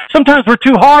of Lot. Sometimes we're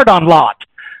too hard on Lot.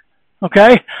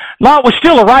 Okay? Lot was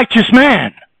still a righteous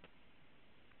man.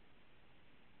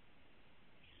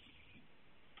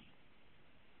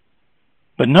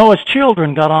 But Noah's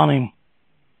children got on him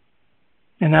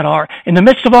in that ark. In the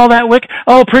midst of all that wicked,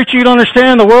 oh, preacher, you don't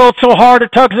understand. The world's so hard.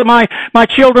 It tugs at my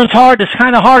children's heart. It's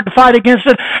kind of hard to fight against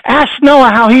it. Ask Noah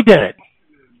how he did it.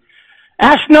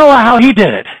 Ask Noah how he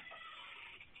did it.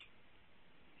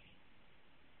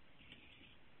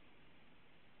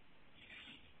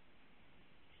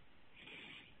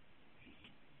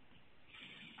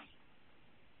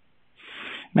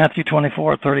 Matthew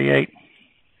 24:38.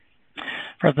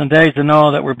 For in the days of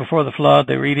Noah that were before the flood,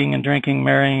 they were eating and drinking,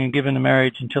 marrying and giving in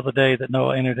marriage until the day that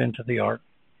Noah entered into the ark.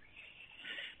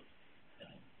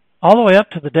 all the way up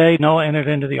to the day Noah entered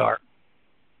into the ark.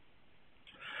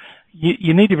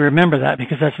 You need to remember that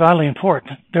because that's vitally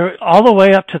important. All the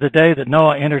way up to the day that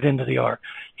Noah entered into the ark.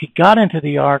 He got into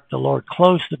the ark, the Lord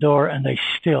closed the door, and they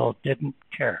still didn't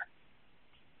care.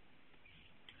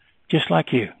 Just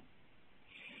like you.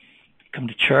 Come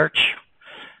to church,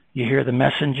 you hear the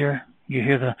messenger, you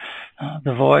hear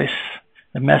the voice,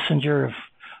 the messenger of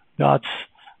God's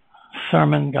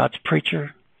sermon, God's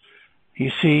preacher.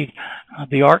 You see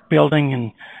the ark building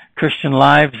in Christian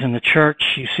lives in the church.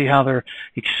 You see how they're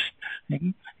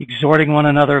exhorting one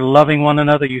another, loving one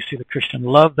another. You see the Christian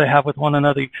love they have with one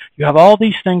another. You have all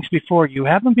these things before you. You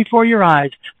have them before your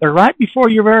eyes. They're right before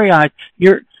your very eyes.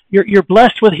 You're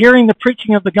blessed with hearing the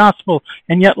preaching of the gospel,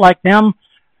 and yet like them,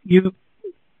 you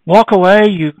walk away,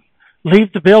 you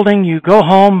leave the building, you go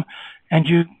home, and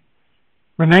you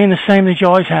remain the same as you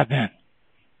always have been.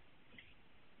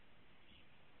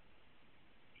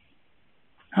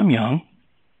 I'm young.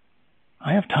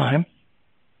 I have time.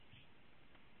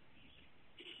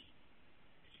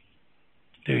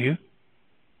 Do you?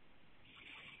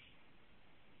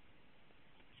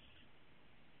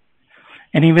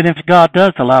 And even if God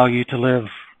does allow you to live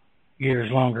years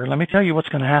longer, let me tell you what's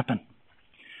going to happen.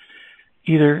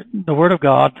 Either the Word of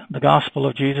God, the gospel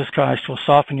of Jesus Christ, will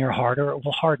soften your heart or it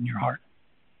will harden your heart.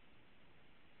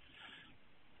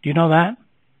 Do you know that?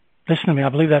 Listen to me, I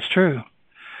believe that's true.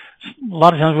 A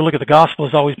lot of times we look at the gospel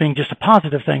as always being just a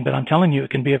positive thing, but I'm telling you,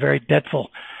 it can be a very dreadful,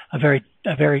 a very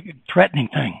threatening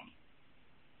thing.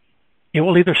 It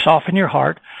will either soften your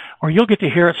heart, or you'll get to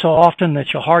hear it so often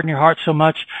that you'll harden your heart so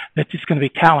much that it's going to be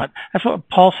talent. That's what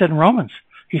Paul said in Romans.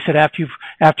 He said, after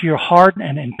your hard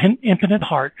and impotent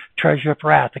heart treasure up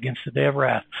wrath against the day of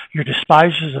wrath, you're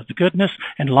despisers of the goodness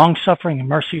and long-suffering and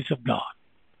mercies of God.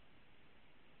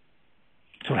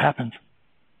 That's what happens.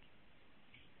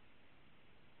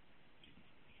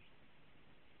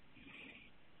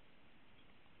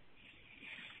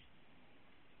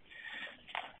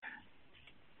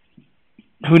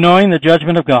 Who, knowing the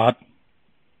judgment of God,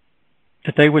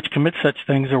 that they which commit such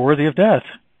things are worthy of death.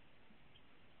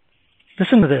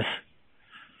 Listen to this.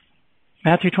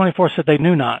 Matthew 24 said they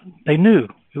knew not. They knew.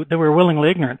 They were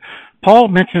willingly ignorant. Paul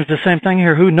mentions the same thing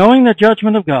here. Who, knowing the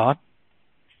judgment of God,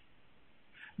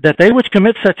 that they which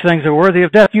commit such things are worthy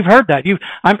of death. You've heard that.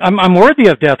 I'm worthy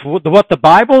of death. What the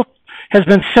Bible has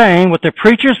been saying, what the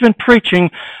preacher's been preaching,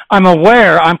 I'm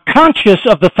aware, I'm conscious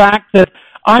of the fact that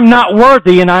I'm not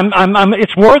worthy, and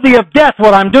it's worthy of death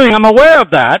what I'm doing. I'm aware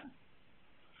of that.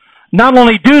 Not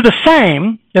only do the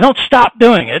same, they don't stop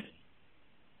doing it.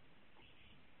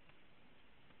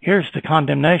 Here's the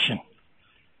condemnation.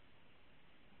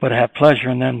 But I have pleasure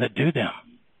in them that do them.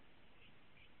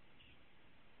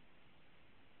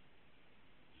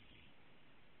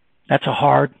 That's a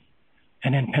hard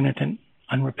and impenitent,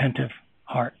 unrepentive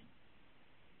heart.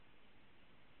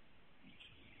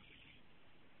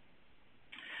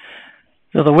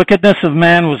 So the wickedness of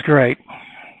man was great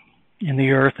in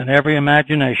the earth, and every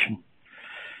imagination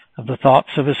of the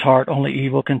thoughts of his heart, only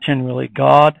evil continually.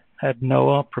 God had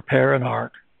Noah prepare an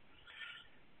ark,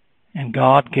 and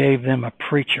God gave them a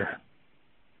preacher,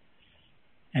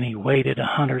 and he waited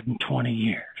 120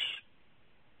 years.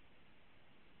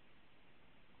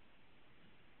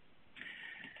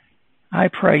 I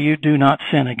pray you do not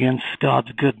sin against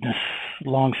God's goodness,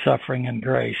 long-suffering, and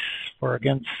grace, for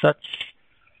against such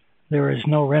there is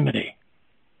no remedy.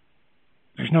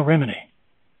 There's no remedy.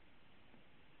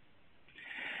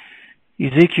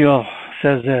 Ezekiel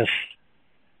says this,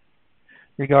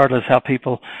 regardless how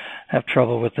people have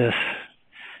trouble with this.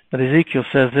 But Ezekiel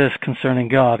says this concerning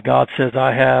God. God says,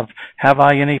 have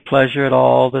I any pleasure at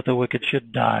all that the wicked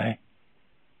should die?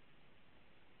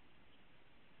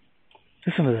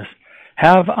 Listen to this.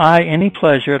 Have I any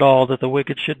pleasure at all that the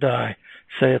wicked should die,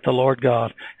 saith the Lord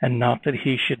God, and not that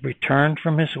he should return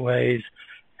from his ways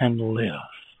and live?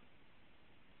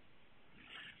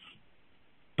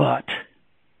 But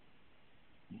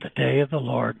the day of the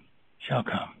Lord shall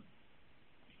come.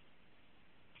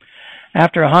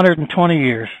 After 120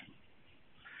 years,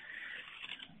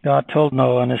 God told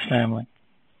Noah and his family,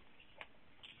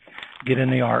 get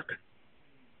in the ark.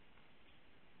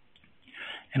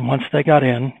 And once they got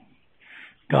in,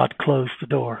 God closed the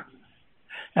door.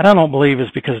 And I don't believe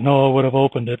it's because Noah would have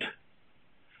opened it.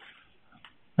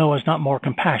 Noah's not more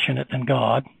compassionate than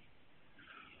God.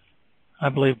 I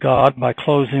believe God, by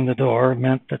closing the door,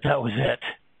 meant that was it.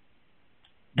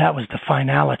 That was the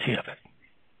finality of it.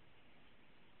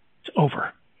 It's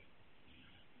over.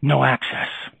 No access.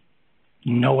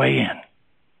 No way in.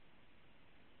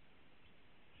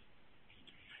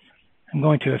 I'm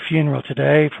going to a funeral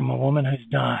today from a woman who's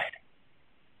died.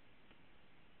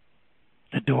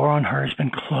 The door on her has been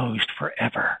closed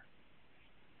forever.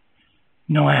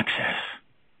 No access.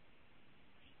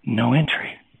 No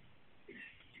entry.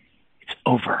 It's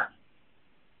over.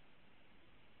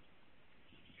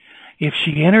 If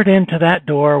she entered into that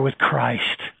door with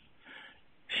Christ,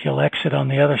 she'll exit on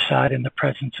the other side in the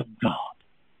presence of God.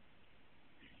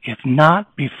 If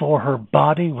not, before her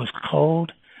body was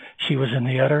cold, she was in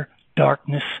the utter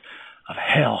darkness of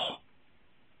hell,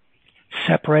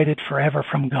 separated forever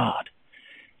from God.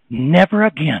 Never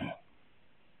again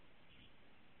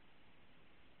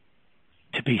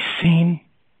to be seen,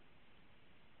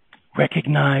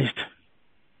 recognized,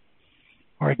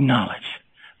 or acknowledged.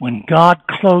 When God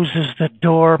closes the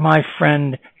door, my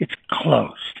friend, it's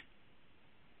closed.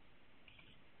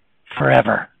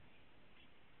 Forever.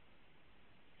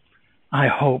 I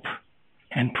hope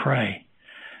and pray.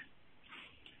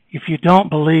 If you don't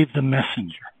believe the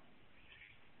messenger,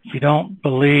 if you don't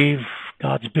believe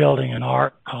God's building an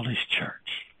ark called His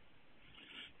church,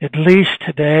 at least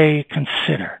today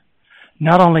consider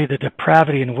not only the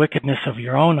depravity and wickedness of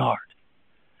your own heart,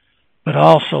 but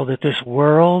also that this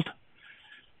world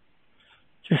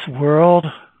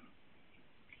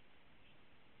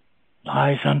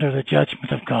lies under the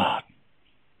judgment of God.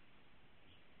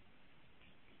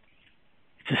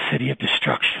 It's a city of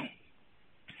destruction.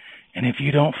 And if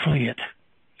you don't flee it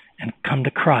and come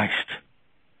to Christ,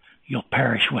 you'll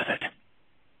perish with it.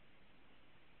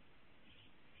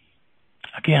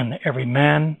 Again, every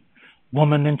man,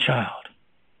 woman, and child,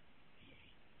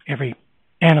 every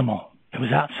animal that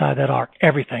was outside that ark,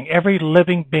 everything, every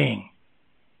living being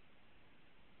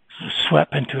was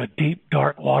swept into a deep,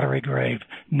 dark, watery grave,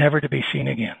 never to be seen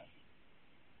again.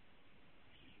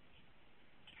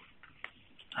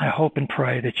 I hope and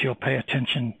pray that you'll pay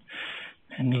attention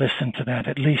and listen to that.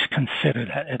 At least consider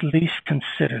that. At least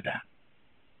consider that.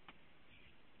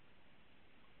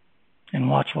 And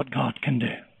watch what God can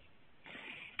do.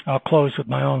 I'll close with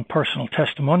my own personal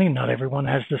testimony. Not everyone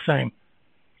has the same.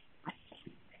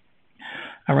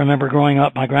 I remember growing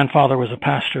up, my grandfather was a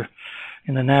pastor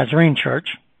in the Nazarene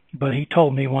church, but he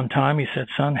told me one time, he said,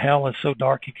 "Son, hell is so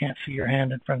dark you can't see your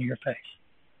hand in front of your face."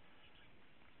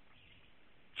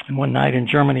 And one night in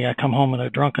Germany, I come home in a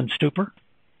drunken stupor,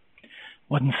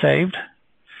 wasn't saved,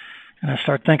 and I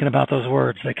started thinking about those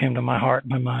words. They came to my heart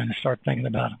and my mind. I started thinking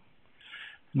about them.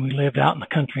 And we lived out in the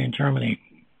country in Germany.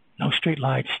 No street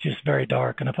lights, just very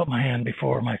dark. And I put my hand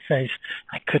before my face.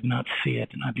 I could not see it.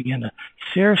 And I began to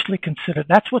seriously consider.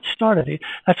 That's what started it.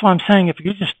 That's why I'm saying if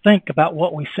you just think about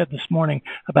what we said this morning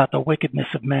about the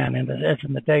wickedness of man as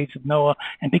in the days of Noah,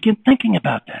 and begin thinking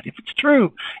about that. If it's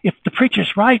true, if the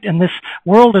preacher's right and this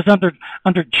world is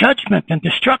under judgment and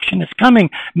destruction is coming,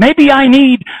 maybe I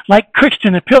need, like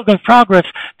Christian in Pilgrim's Progress,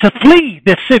 to flee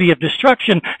this city of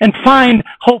destruction and find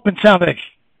hope and salvation.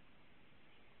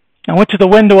 I went to the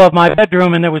window of my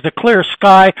bedroom and there was a clear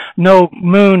sky, no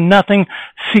moon, nothing,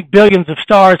 see billions of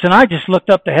stars. And I just looked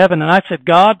up to heaven and I said,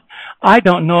 "God, I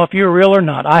don't know if you're real or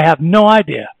not. I have no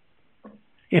idea.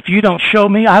 If you don't show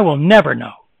me, I will never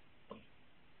know."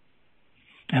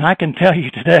 And I can tell you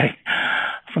today,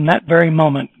 from that very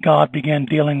moment, God began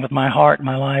dealing with my heart and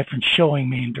my life and showing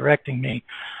me and directing me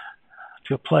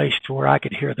to a place to where I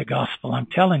could hear the gospel. I'm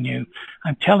telling you,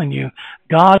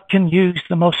 God can use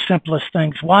the most simplest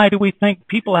things. Why do we think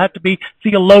people have to be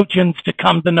theologians to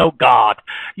come to know God?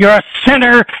 You're a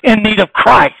sinner in need of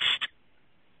Christ.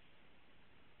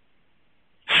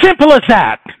 Simple as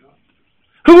that.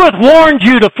 Who hath warned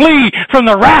you to flee from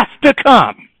the wrath to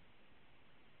come?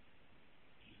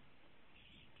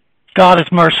 God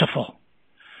is merciful.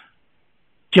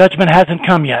 Judgment hasn't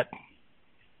come yet.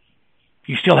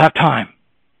 You still have time.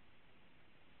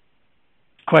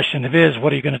 Question is,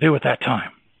 what are you going to do with that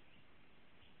time?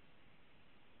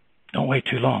 Don't wait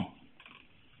too long.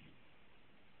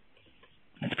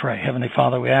 Let's pray. Heavenly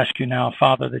Father, we ask you now,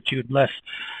 Father, that you would bless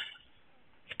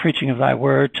the preaching of thy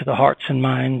word to the hearts and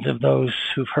minds of those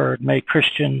who've heard. May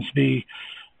Christians be,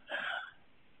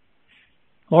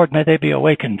 Lord, may they be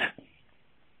awakened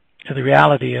to the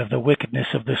reality of the wickedness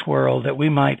of this world, that we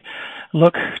might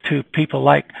look to people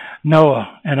like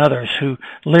Noah and others who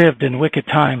lived in wicked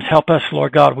times. Help us,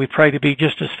 Lord God, we pray, to be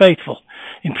just as faithful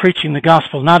in preaching the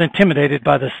gospel, not intimidated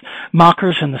by the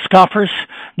mockers and the scoffers,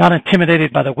 not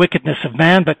intimidated by the wickedness of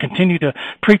man, but continue to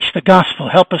preach the gospel.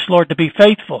 Help us, Lord, to be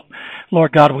faithful.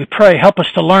 Lord God, we pray, help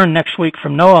us to learn next week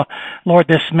from Noah, Lord,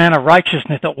 this man of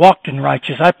righteousness that walked in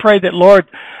righteousness. I pray that, Lord,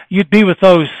 you'd be with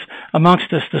those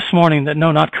amongst us this morning that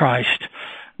know not Christ.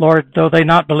 Lord, though they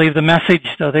not believe the message,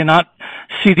 though they not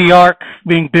see the ark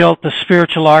being built, the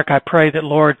spiritual ark, I pray that,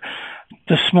 Lord,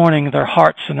 this morning their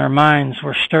hearts and their minds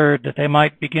were stirred, that they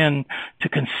might begin to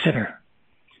consider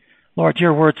Lord,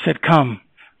 your word said, come,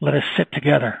 let us sit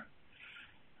together.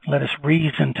 Let us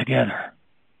reason together.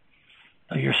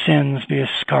 Though your sins be as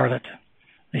scarlet,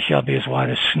 they shall be as white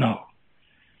as snow.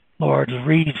 Lord,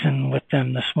 reason with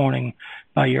them this morning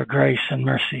by your grace and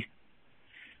mercy.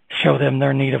 Show them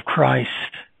their need of Christ.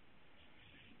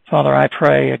 Father, I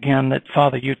pray again that,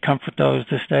 Father, you'd comfort those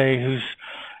this day who's,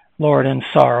 Lord, in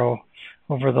sorrow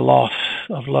over the loss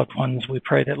of loved ones. We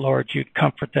pray that, Lord, you'd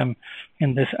comfort them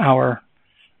in this hour.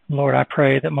 Lord, I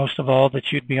pray that most of all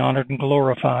that you'd be honored and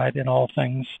glorified in all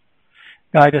things.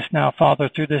 Guide us now, Father,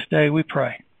 through this day, we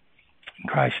pray. In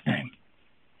Christ's name,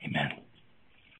 amen.